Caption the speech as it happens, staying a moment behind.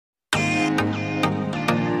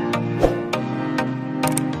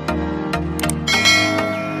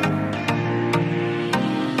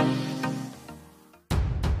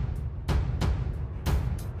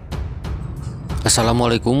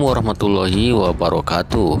Assalamualaikum warahmatullahi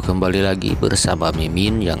wabarakatuh. Kembali lagi bersama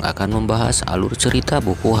Mimin yang akan membahas alur cerita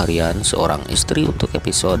buku harian seorang istri untuk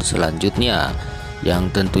episode selanjutnya,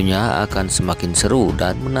 yang tentunya akan semakin seru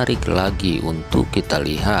dan menarik lagi untuk kita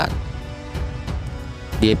lihat.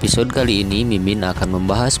 Di episode kali ini Mimin akan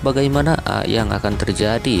membahas bagaimana yang akan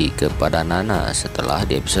terjadi kepada Nana setelah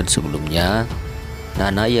di episode sebelumnya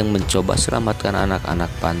Nana yang mencoba selamatkan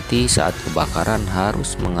anak-anak panti saat kebakaran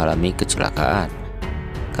harus mengalami kecelakaan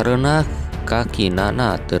karena kaki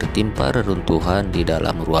Nana tertimpa reruntuhan di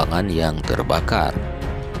dalam ruangan yang terbakar.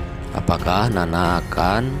 Apakah Nana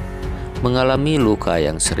akan mengalami luka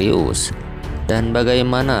yang serius? Dan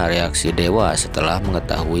bagaimana reaksi Dewa setelah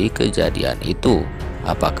mengetahui kejadian itu?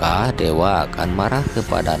 Apakah Dewa akan marah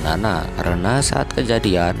kepada Nana karena saat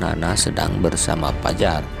kejadian Nana sedang bersama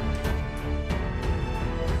Fajar?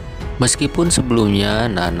 Meskipun sebelumnya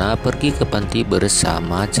Nana pergi ke panti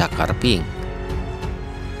bersama Cakar Pink.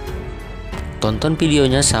 Tonton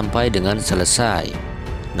videonya sampai dengan selesai.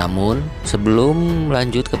 Namun sebelum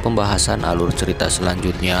lanjut ke pembahasan alur cerita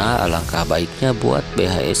selanjutnya, alangkah baiknya buat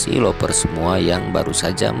BHSI lover semua yang baru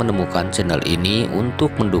saja menemukan channel ini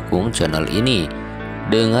untuk mendukung channel ini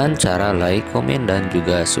dengan cara like, komen, dan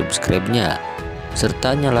juga subscribe-nya,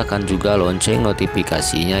 serta nyalakan juga lonceng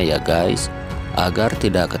notifikasinya ya guys, agar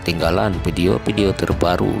tidak ketinggalan video-video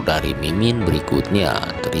terbaru dari Mimin berikutnya.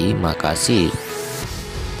 Terima kasih.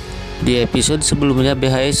 Di episode sebelumnya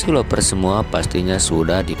BHSI lover semua pastinya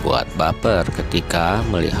sudah dibuat baper ketika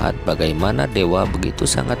melihat bagaimana Dewa begitu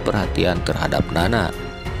sangat perhatian terhadap Nana,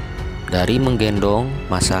 dari menggendong,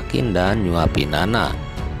 masakin, dan nyuapin Nana,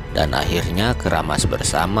 dan akhirnya keramas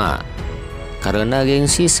bersama. Karena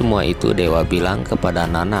gengsi semua itu, Dewa bilang kepada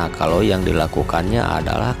Nana kalau yang dilakukannya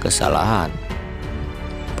adalah kesalahan.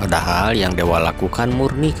 Padahal yang Dewa lakukan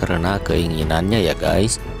murni karena keinginannya ya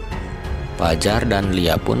guys. Fajar dan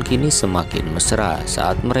Lia pun kini semakin mesra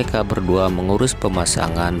saat mereka berdua mengurus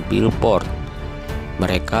pemasangan billboard.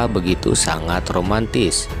 Mereka begitu sangat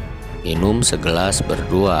romantis, minum segelas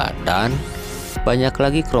berdua, dan banyak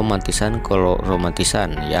lagi keromantisan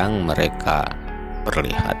yang mereka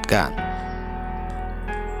perlihatkan.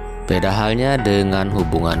 Beda halnya dengan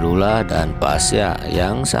hubungan Lula dan Pasya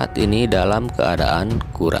yang saat ini dalam keadaan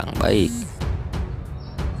kurang baik.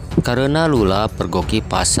 Karena Lula pergoki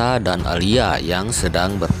Pasha dan Alia yang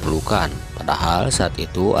sedang berpelukan. Padahal saat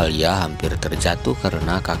itu Alia hampir terjatuh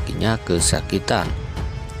karena kakinya kesakitan.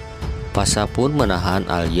 Pasha pun menahan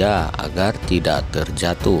Alia agar tidak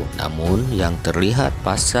terjatuh. Namun yang terlihat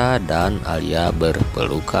Pasha dan Alia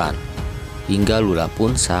berpelukan. Hingga Lula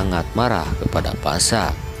pun sangat marah kepada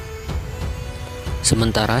Pasha.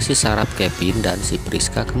 Sementara si Sarap Kevin dan si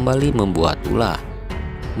Priska kembali membuat ulah.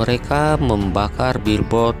 Mereka membakar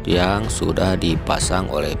billboard yang sudah dipasang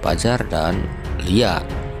oleh Fajar dan Lia.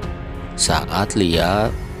 Saat Lia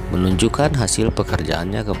menunjukkan hasil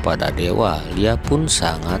pekerjaannya kepada Dewa, Lia pun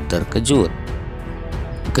sangat terkejut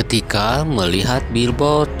ketika melihat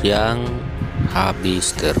billboard yang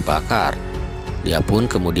habis terbakar. Dia pun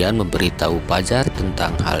kemudian memberitahu Fajar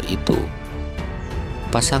tentang hal itu.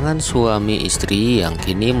 Pasangan suami istri yang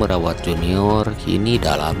kini merawat Junior kini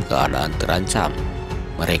dalam keadaan terancam.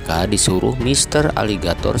 Mereka disuruh Mr.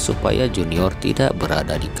 Alligator supaya Junior tidak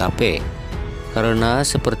berada di kafe, karena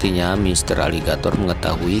sepertinya Mr. Alligator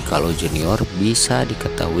mengetahui kalau Junior bisa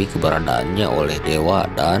diketahui keberadaannya oleh Dewa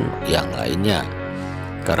dan yang lainnya.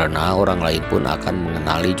 Karena orang lain pun akan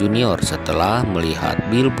mengenali Junior setelah melihat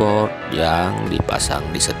billboard yang dipasang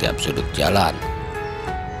di setiap sudut jalan.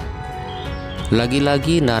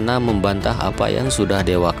 Lagi-lagi Nana membantah apa yang sudah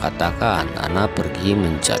Dewa katakan. Nana pergi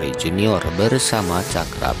mencari Junior bersama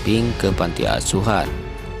Cakra Pink ke panti asuhan.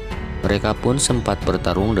 Mereka pun sempat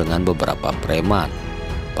bertarung dengan beberapa preman.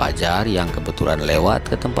 Fajar yang kebetulan lewat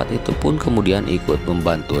ke tempat itu pun kemudian ikut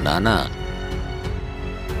membantu Nana.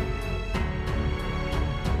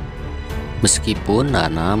 Meskipun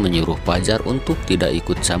Nana menyuruh Fajar untuk tidak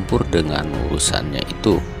ikut campur dengan urusannya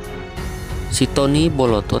itu. Si Tony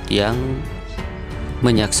Bolotot yang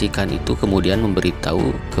menyaksikan itu kemudian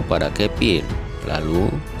memberitahu kepada Kevin. Lalu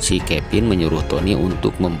si Kevin menyuruh Tony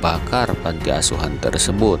untuk membakar panti asuhan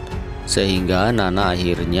tersebut, sehingga Nana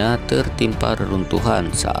akhirnya tertimpa reruntuhan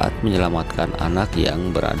saat menyelamatkan anak yang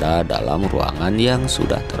berada dalam ruangan yang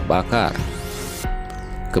sudah terbakar.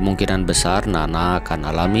 Kemungkinan besar Nana akan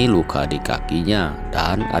alami luka di kakinya,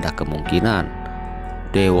 dan ada kemungkinan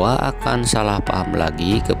Dewa akan salah paham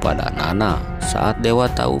lagi kepada Nana saat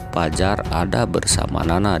Dewa tahu Fajar ada bersama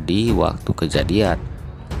Nana di waktu kejadian.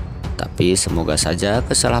 Tapi semoga saja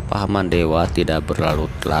kesalahpahaman Dewa tidak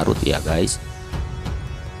berlarut-larut ya guys.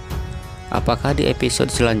 Apakah di episode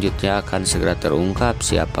selanjutnya akan segera terungkap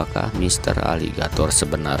siapakah Mr. Aligator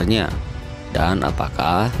sebenarnya? Dan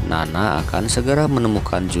apakah Nana akan segera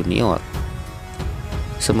menemukan Junior?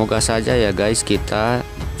 Semoga saja ya guys, kita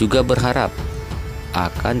juga berharap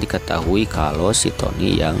akan diketahui kalau si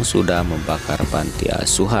Tony yang sudah membakar panti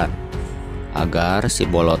asuhan, agar si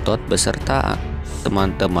Bolotot beserta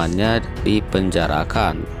teman-temannya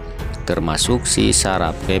dipenjarakan, termasuk si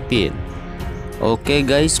Sarap Kevin. Oke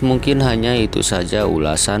guys, mungkin hanya itu saja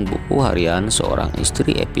ulasan buku harian seorang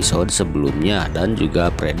istri episode sebelumnya dan juga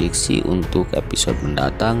prediksi untuk episode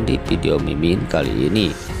mendatang di video Mimin kali ini.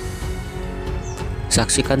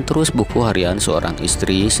 Saksikan terus buku harian seorang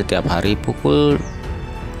istri setiap hari pukul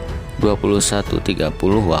 21.30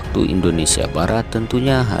 waktu Indonesia Barat,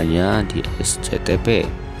 tentunya hanya di SCTV.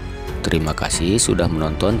 Terima kasih sudah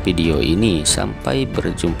menonton video ini. Sampai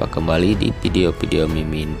berjumpa kembali di video-video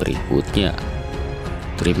Mimin berikutnya.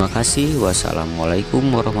 Terima kasih. Wassalamualaikum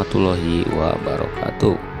warahmatullahi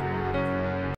wabarakatuh.